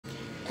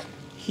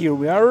Here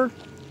we are,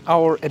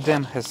 our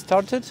Edem has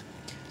started,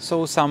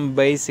 so some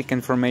basic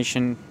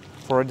information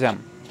for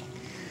Edem.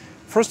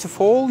 First of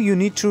all, you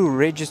need to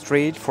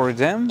register for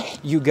Edem.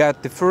 You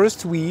got the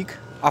first week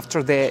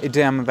after the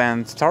Edem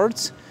event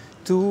starts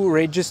to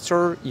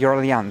register your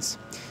alliance.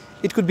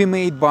 It could be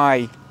made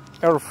by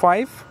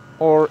R5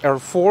 or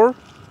R4.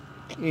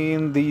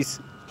 In this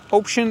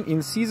option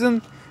in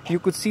season, you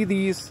could see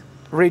this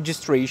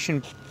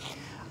registration.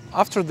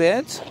 After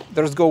that,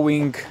 there's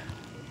going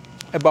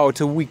about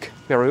a week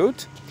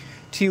period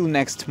till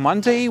next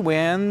Monday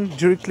when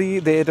directly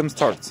the Edem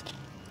starts.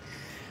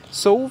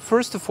 So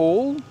first of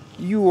all,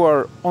 you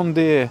are on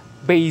the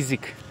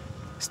basic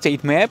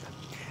state map,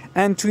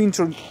 and to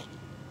enter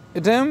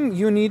Edem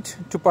you need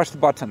to push the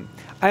button.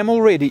 I'm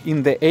already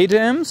in the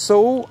Edem,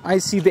 so I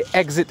see the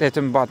exit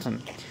Edem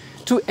button.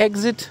 To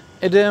exit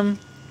Edem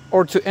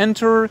or to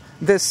enter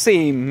the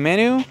same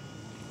menu,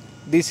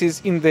 this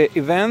is in the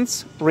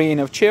events, Reign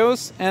of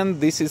Chaos,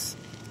 and this is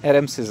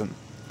Edem season.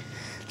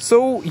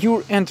 So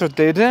you entered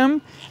the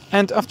Edem,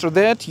 and after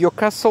that your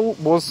castle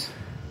was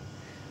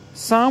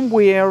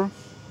somewhere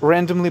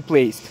randomly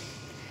placed.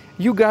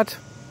 You got,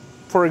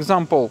 for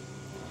example,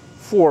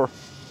 4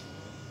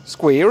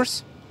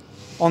 squares.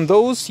 On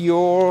those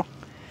your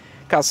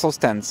castle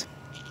stands.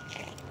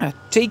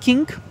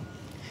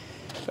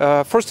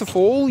 First of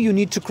all, you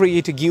need to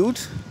create a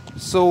guild.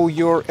 So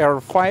your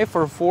R5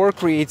 or 4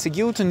 creates a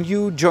guild and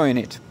you join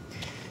it.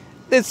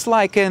 It's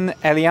like an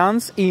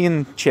alliance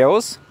in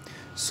Chaos.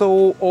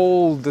 So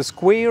all the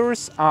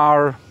squares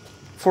are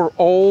for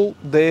all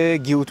the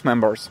guild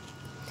members.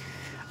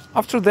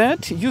 After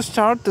that, you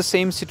start the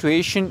same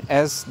situation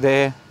as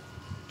the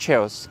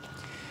Chaos.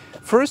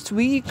 First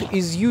week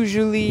is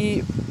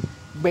usually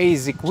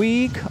basic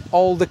week.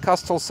 All the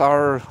castles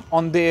are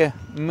on the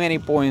many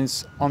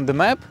points on the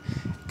map,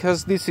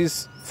 because this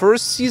is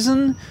first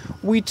season.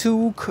 We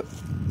took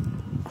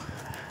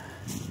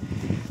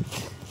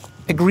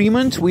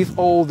agreement with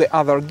all the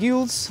other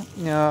guilds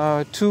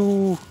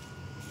to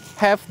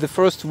have the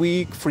first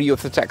week free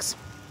of attacks.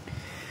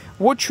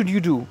 What should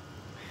you do?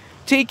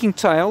 Taking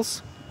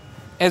tiles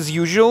as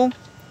usual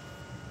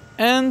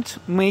and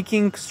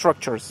making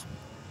structures.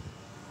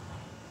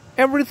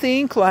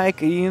 Everything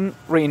like in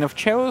Reign of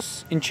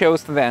Chaos, in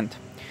Chaos event.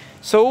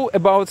 So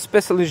about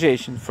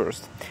specialization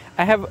first.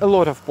 I have a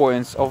lot of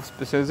points of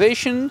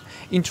specialization.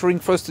 Entering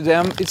first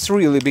Edem, it's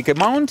really big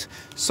amount,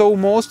 so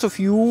most of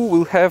you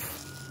will have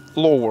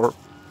lower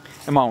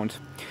amount.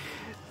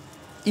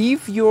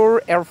 If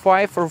your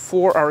R5 or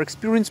 4 are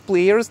experienced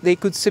players, they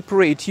could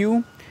separate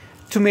you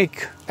to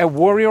make a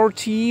warrior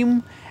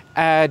team,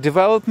 a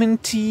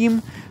development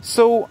team.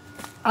 So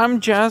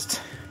I'm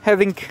just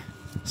having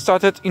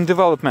started in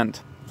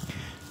development.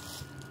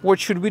 What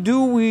should we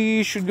do?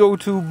 We should go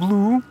to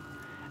blue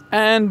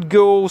and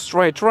go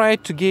straight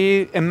right to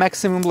get a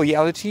maximum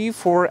loyalty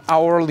for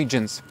our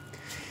legions.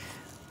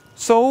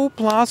 So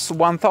plus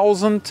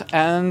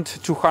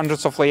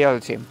 1200 of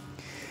loyalty.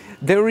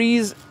 There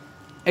is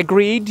a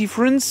great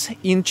difference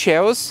in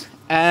Chaos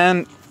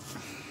and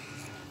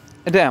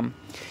Edem.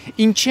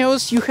 In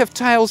Chaos you have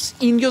tiles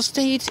in your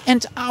state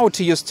and out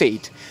of your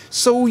state.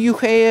 So you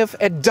have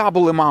a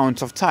double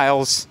amount of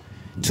tiles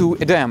to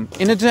Edem.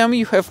 In Edem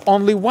you have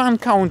only one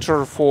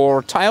counter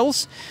for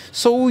tiles,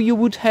 so you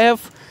would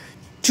have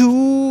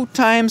 2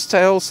 times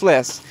tiles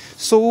less.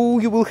 So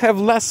you will have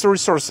less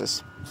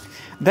resources.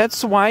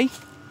 That's why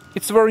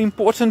it's very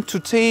important to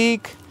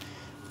take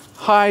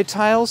high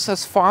tiles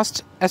as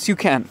fast as you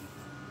can.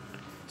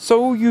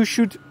 So you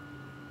should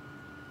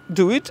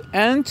do it,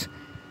 and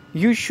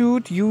you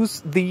should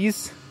use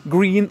this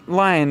green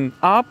line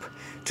up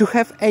to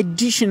have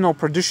additional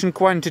production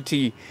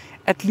quantity,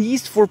 at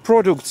least for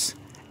products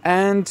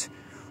and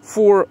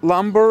for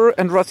lumber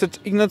and rusted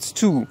ingots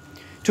too,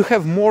 to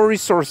have more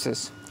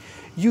resources.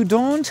 You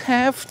don't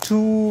have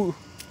to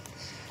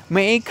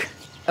make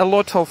a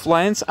lot of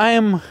lines. I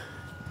am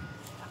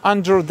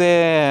under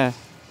the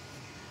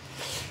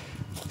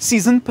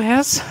season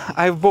pass.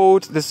 I've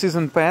bought the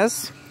season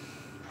pass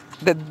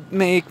that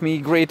make me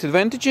great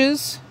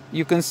advantages.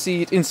 You can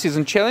see it in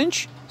season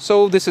challenge.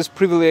 So this is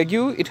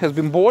Privilegio, it has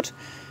been bought.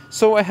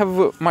 So I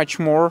have much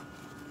more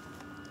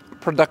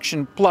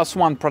production,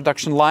 +1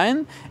 production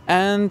line,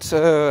 and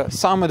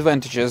some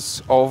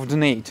advantages of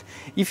donate.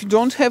 If you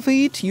don't have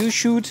it, you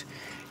should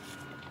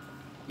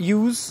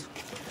use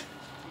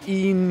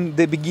in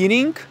the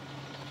beginning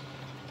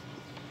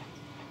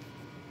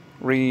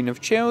Reign of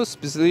Chaos,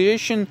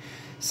 specialization,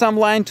 some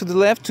line to the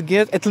left to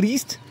get at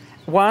least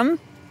 1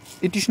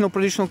 additional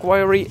production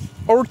quarry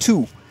or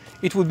 2.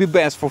 It would be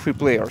best for 3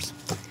 players.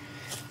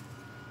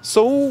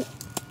 So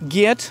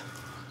get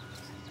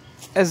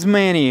as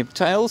many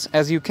tiles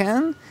as you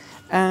can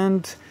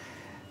and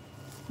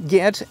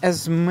get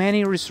as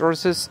many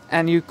resources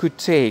as you could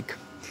take.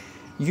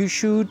 You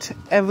should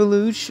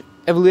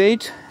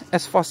evaluate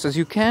as fast as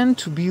you can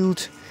to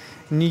build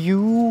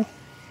new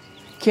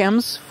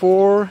camps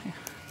for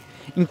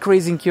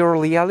increasing your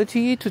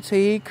loyalty, to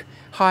take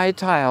high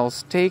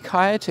tiles. Take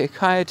high, take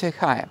high, take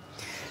high.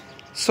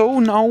 So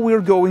now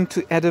we're going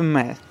to add a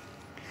map.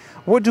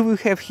 What do we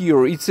have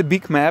here? It's a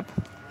big map.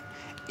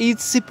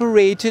 It's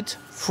separated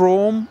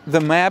from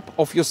the map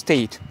of your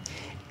state.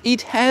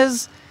 It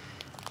has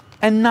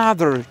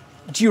another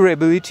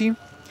durability.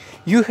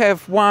 You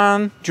have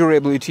one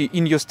durability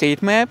in your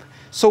state map.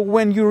 So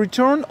when you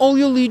return, all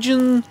your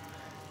legion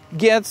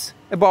gets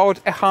about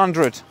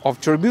 100 of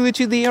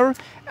durability there,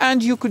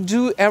 and you could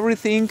do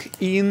everything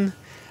in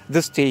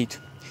the state.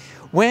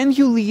 When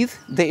you leave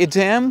the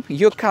Edem,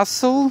 your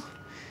castle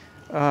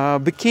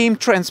became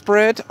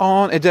transparent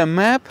on Edem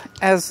map,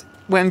 as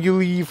when you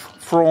leave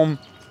from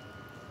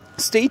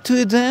state to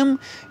Edem,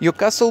 your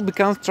castle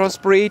becomes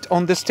transparent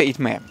on the state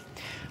map.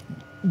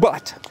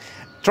 But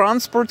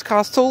transport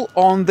castle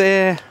on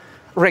the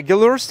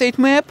regular state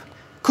map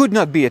could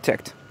not be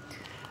attacked.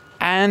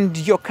 And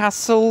your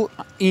castle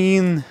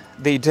in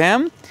the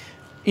Edem,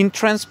 in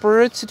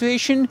transparent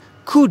situation,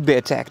 could be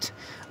attacked.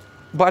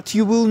 But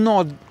you will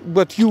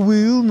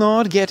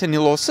not get any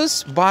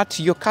losses, but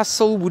your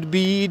castle would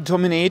be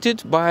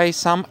dominated by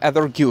some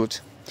other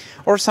guild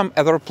or some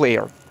other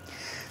player.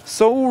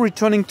 So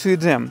returning to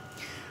Edem.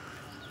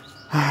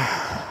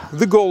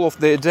 The goal of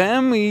the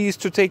Edem is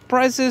to take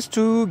prizes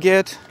to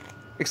get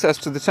access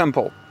to the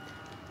temple.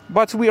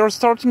 But we are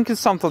starting in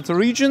some of the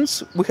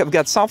regions. We have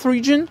got South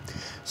region,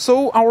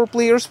 so our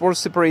players were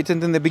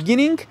separated in the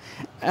beginning,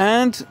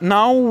 and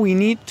now we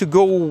need to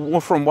go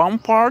from one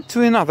part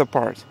to another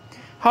part.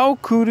 How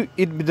could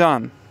it be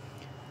done?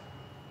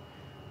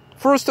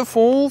 First of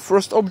all,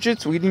 first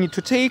object we need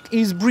to take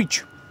is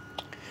Breach.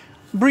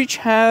 Breach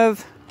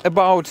have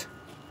about,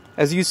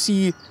 as you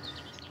see,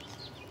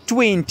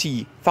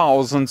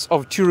 20,000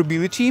 of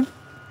durability,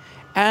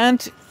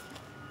 and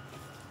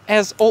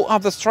as all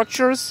other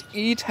structures,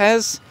 it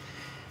has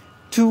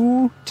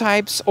two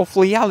types of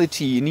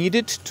loyalty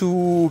needed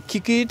to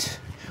kick it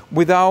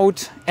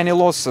without any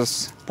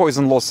losses,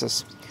 poison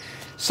losses.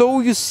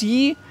 So you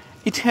see,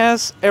 it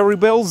has a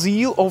rebel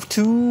zeal of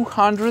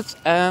 200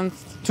 and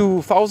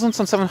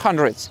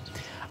 2,700.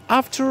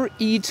 After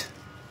it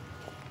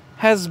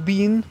has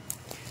been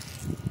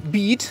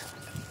beat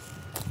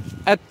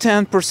at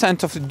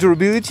 10% of the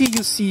durability,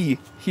 you see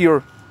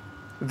here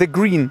the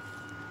green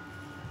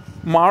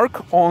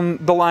mark on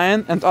the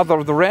lion and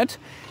other the red.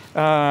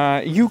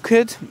 You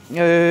could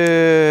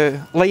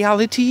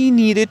loyalty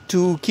needed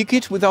to kick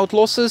it without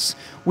losses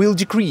will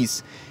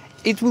decrease.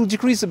 It will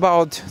decrease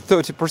about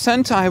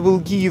 30%. I will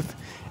give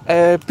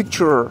a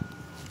picture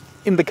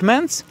in the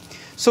comments,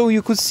 so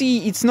you could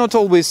see it's not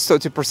always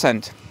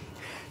 30%.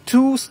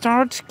 To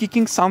start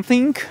kicking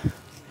something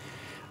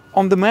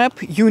on the map,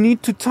 you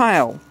need to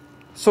tile.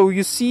 So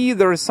you see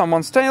there is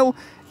someone's tile.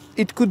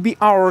 It could be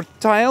our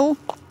tile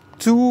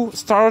to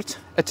start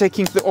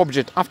attacking the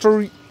object.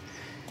 After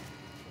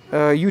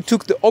you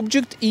took the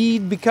object,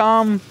 it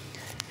become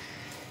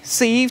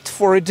saved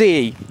for a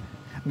day.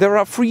 There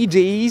are 3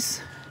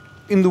 days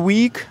in the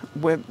week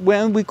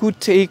when we could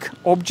take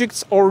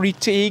objects or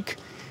retake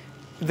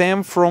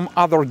them from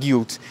other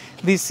guilds.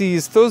 This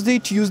is Thursday,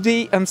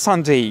 Tuesday and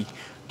Sunday.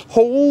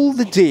 Whole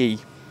the day.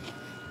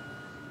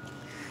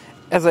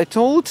 As I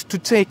told, to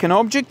take an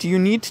object you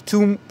need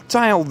to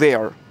tile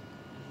there.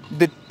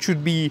 That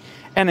should be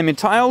enemy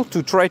tile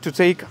to try to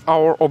take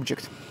our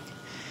object.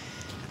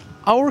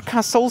 Our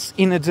castles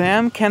in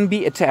Edem can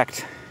be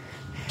attacked,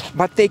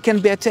 but they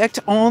can be attacked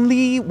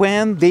only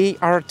when they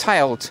are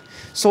tiled.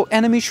 So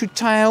enemy should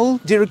tile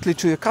directly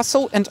to your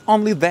castle, and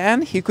only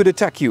then he could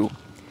attack you.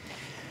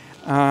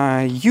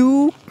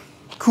 You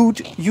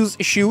could use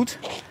a shield.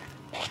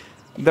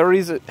 There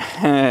is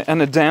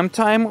an Edem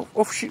type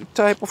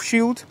of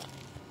shield.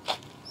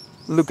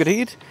 Look at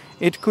it.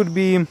 It could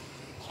be,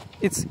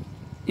 it's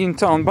in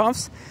town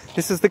buffs.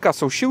 This is the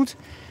castle shield,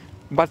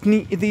 but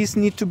these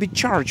need to be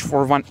charged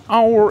for 1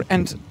 hour,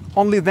 and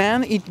only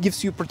then it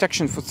gives you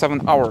protection for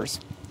 7 hours.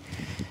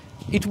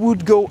 It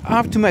would go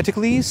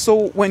automatically,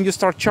 so when you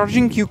start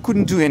charging, you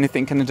couldn't do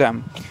anything in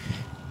Edem.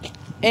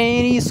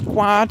 Any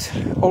squad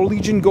or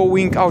legion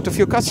going out of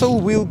your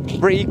castle will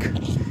break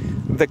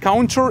the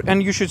counter,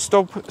 and you should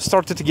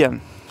start it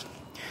again.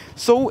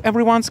 So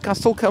everyone's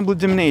castle can be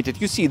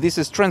dominated. You see, this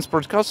is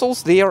transport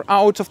castles. They are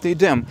out of the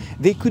Edem.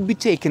 They could be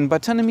taken by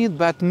enemy,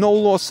 but no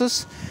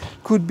losses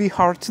could be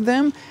hard to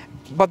them.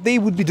 But they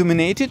would be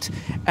dominated.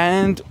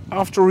 And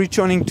after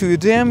returning to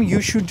Edem,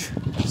 you should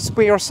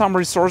spare some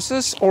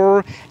resources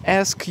or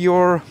ask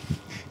your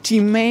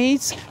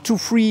teammates to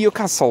free your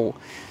castle.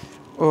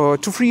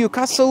 To free your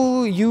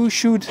castle, you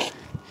should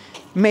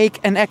make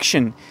an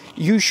action.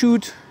 You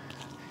should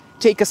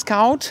take a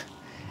scout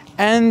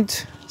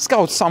and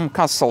scout some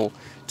castle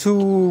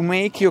to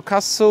make your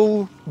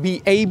castle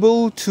be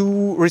able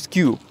to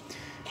rescue.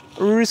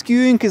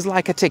 Rescuing is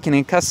like attacking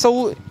a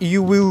castle.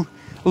 You will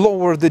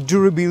lower the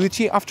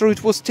durability after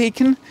it was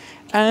taken,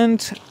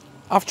 and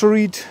after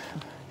it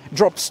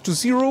drops to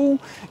 0,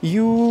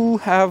 you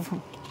have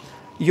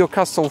your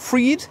castle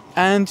freed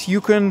and you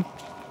can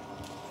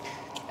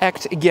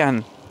act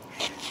again.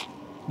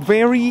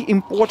 Very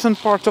important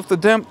part of the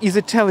dam is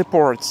the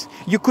teleports.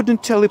 You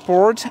couldn't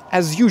teleport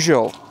as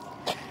usual.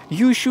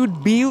 you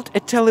should build a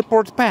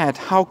teleport pad.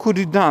 How could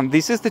it done?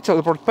 This is the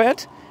teleport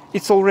pad.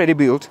 It's already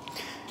built.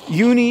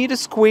 You need a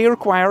square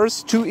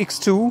requires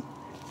 2x2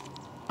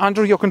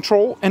 under your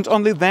control, and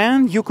only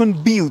then you can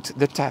build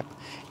the tab.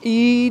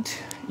 It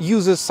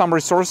uses some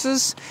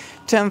resources,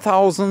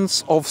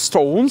 10,000 of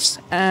stones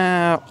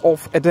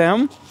of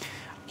Edem,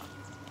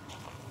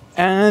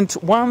 and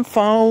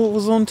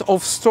 1,000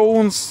 of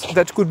stones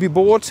that could be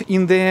bought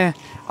in the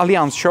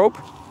Alliance shop.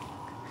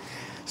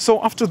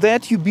 So after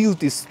that you build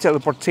this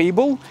teleport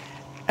table,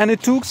 and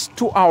it took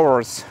 2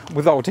 hours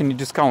without any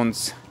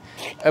discounts.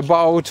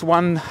 About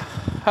 1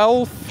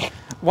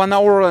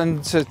 hour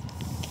and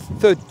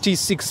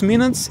 36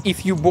 minutes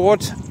if you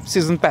bought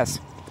season pass.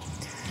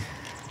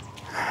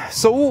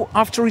 So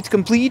after it's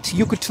complete,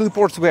 you could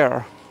teleport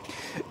where?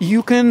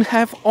 You can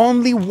have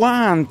only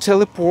one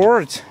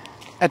teleport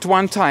at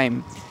one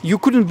time. You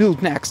couldn't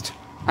build next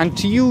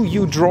until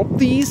you drop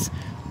these.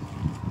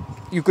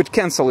 You could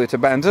cancel it,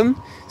 abandon,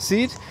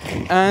 see it,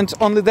 and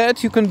only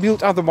that you can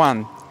build other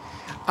one.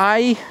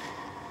 I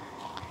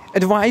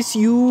advise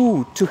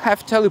you to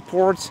have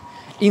teleports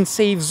in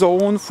safe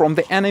zone from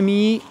the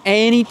enemy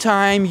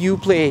anytime you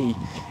play.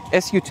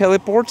 As you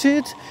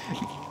teleported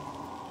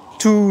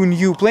to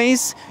new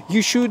place,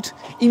 you should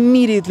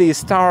immediately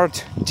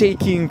start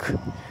taking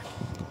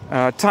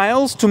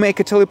tiles to make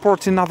a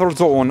teleport in another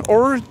zone,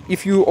 or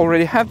if you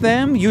already have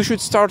them, you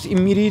should start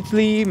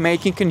immediately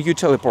making a new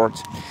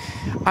teleport.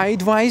 I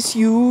advise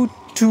you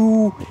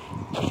to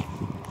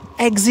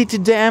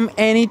exit them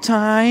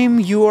anytime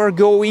you are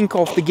going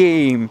off the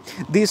game.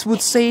 This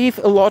would save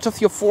a lot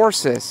of your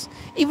forces.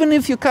 Even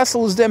if your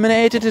castle is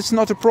dominated, it's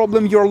not a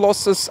problem, your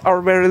losses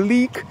are very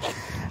weak.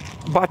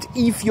 But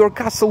if your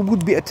castle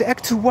would be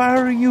attacked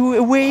while you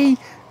away,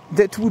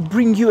 that would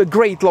bring you a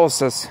great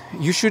losses.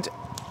 You should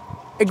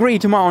a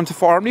great amount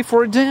of army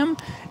for them,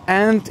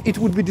 and it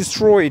would be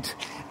destroyed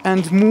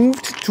and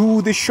moved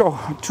to the show,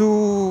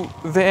 to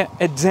the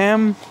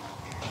Edem.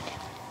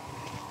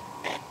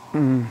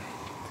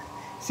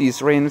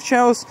 Sees rain of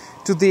shells,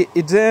 to the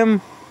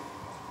Edem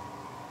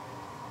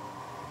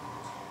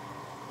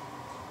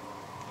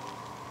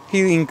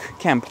healing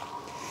camp.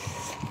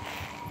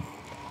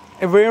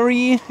 A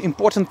very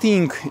important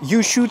thing,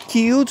 you should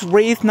kill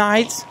Wraith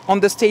Knights on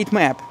the state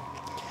map.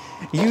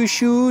 You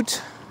should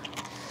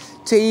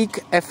take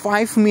a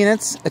 5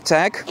 minutes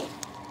attack,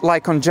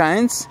 like on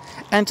Giants,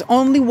 and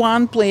only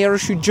one player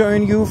should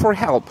join you for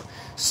help.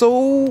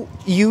 So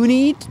you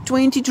need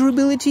 20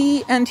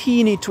 durability and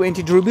he need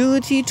 20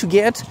 durability to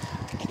get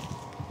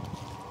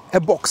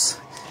a box.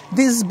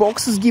 This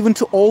box is given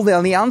to all the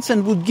Alliance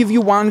and will give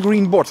you 1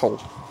 green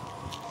bottle.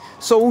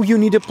 So you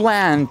need a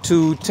plan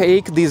to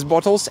take these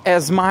bottles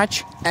as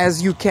much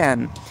as you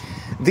can.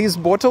 These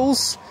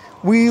bottles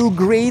will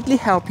greatly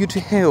help you to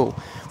heal.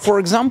 For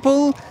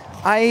example,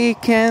 I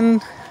can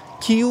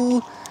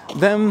kill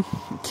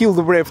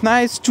the Brave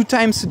Knights 2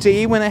 times a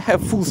day when I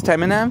have full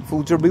stamina,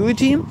 full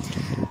durability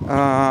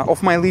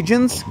of my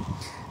legions.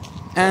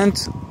 And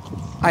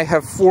I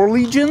have 4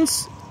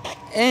 legions.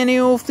 Any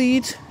of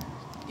it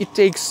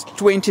takes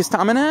 20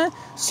 stamina,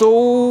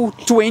 so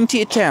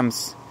 20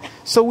 attempts.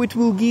 So it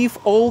will give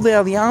all the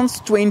Alliance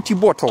 20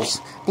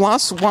 bottles,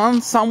 plus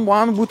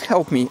someone would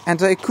help me,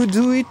 and I could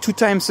do it 2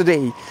 times a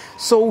day.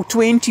 So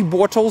 20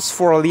 bottles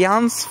for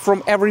Alliance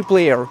from every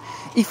player.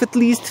 If at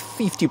least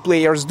 50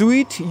 players do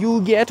it,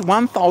 you'll get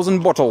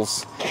 1000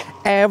 bottles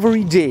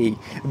every day.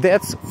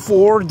 That's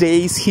 4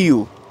 days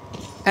heal.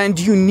 And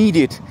you need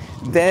it.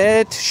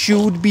 That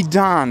should be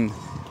done,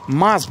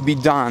 must be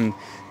done,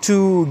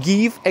 to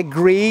give a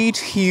great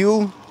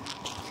heal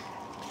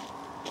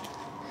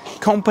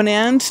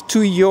component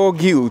to your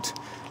guild.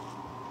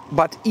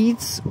 But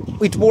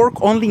it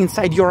works only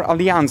inside your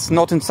Alliance,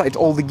 not inside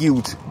all the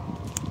guild.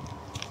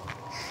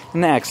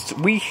 Next,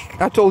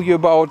 I told you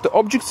about the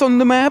objects on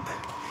the map,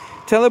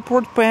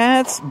 teleport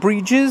pads,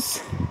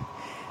 bridges,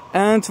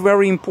 and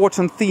very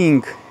important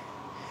thing.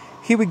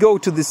 Here we go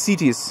to the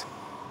cities.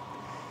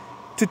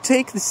 To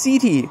take the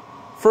city,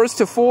 first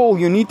of all,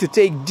 you need to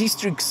take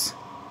districts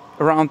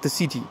around the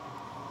city.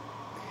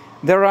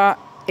 There are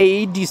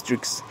 8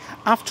 districts.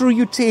 After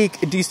you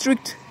take a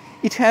district,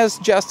 it has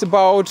just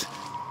about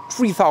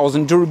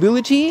 3000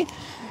 durability.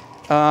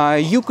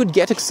 You could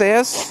get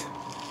access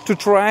to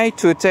try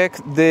to attack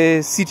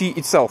the city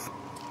itself.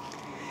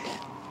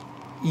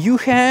 You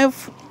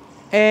have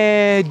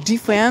a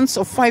defense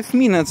of 5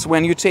 minutes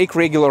when you take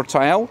regular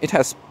tile. It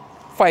has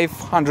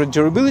 500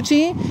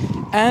 durability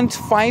and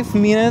 5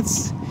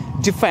 minutes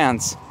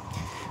defense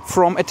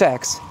from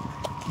attacks.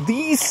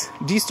 These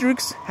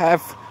districts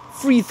have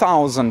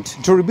 3000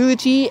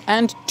 durability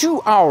and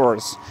 2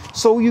 hours.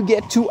 So you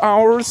get 2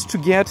 hours to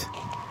get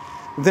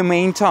the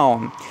main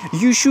town.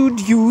 You should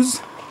use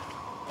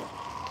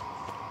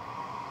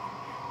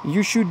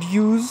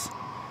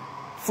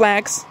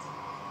flags,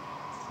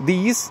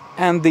 these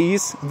and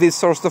these, this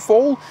first of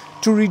all,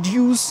 to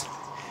reduce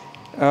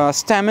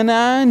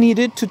stamina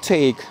needed to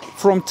take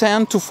from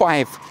 10 to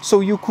 5.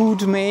 So you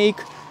could make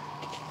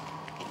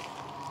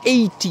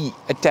 80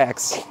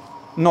 attacks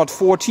not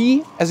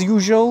 40 as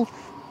usual.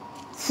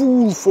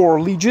 Full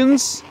for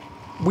legions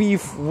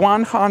with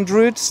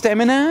 100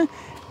 stamina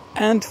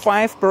and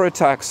 5 per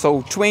attack,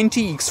 so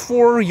 20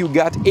 x4, you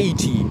got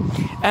 80.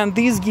 And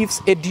this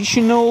gives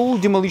additional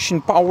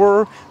demolition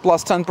power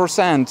plus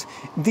 10%.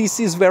 This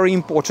is very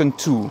important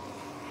too.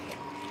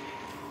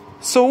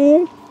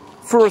 So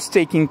first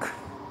taking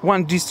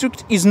one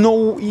district is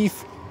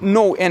if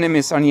no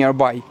enemies are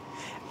nearby,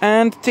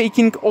 and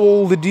taking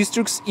all the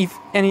districts if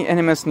any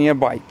enemies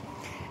nearby.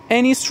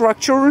 Any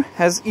structure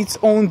has its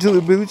own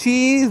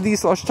durability.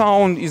 This large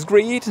town is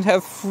great and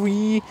have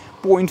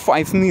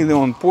 3.5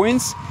 million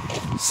points.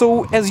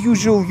 So as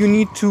usual, you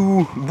need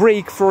to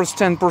break first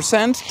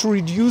 10% to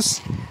reduce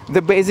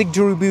the basic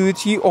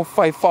durability of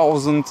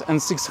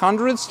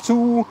 5,600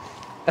 to,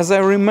 as I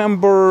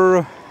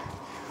remember,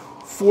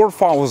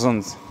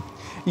 4,000.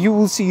 You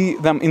will see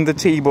them in the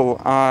table.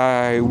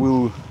 I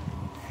will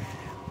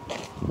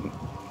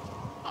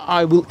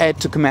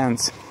add to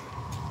commands.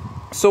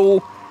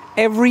 So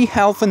every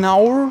half an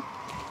hour,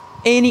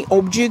 any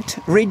object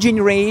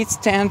regenerates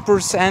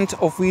 10%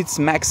 of its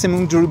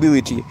maximum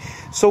durability.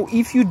 So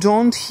if you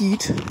don't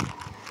hit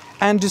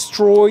and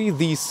destroy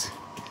this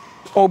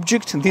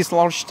object, this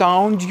large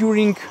town,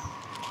 during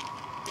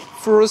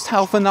first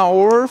half an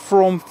hour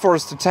from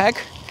first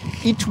attack,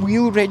 it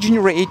will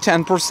regenerate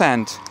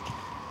 10%.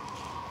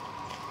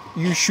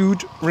 You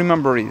should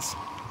remember this.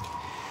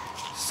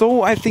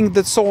 So I think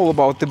that's all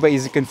about the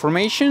basic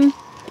information.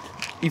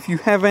 If you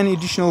have any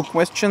additional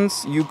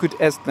questions, you could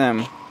ask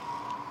them.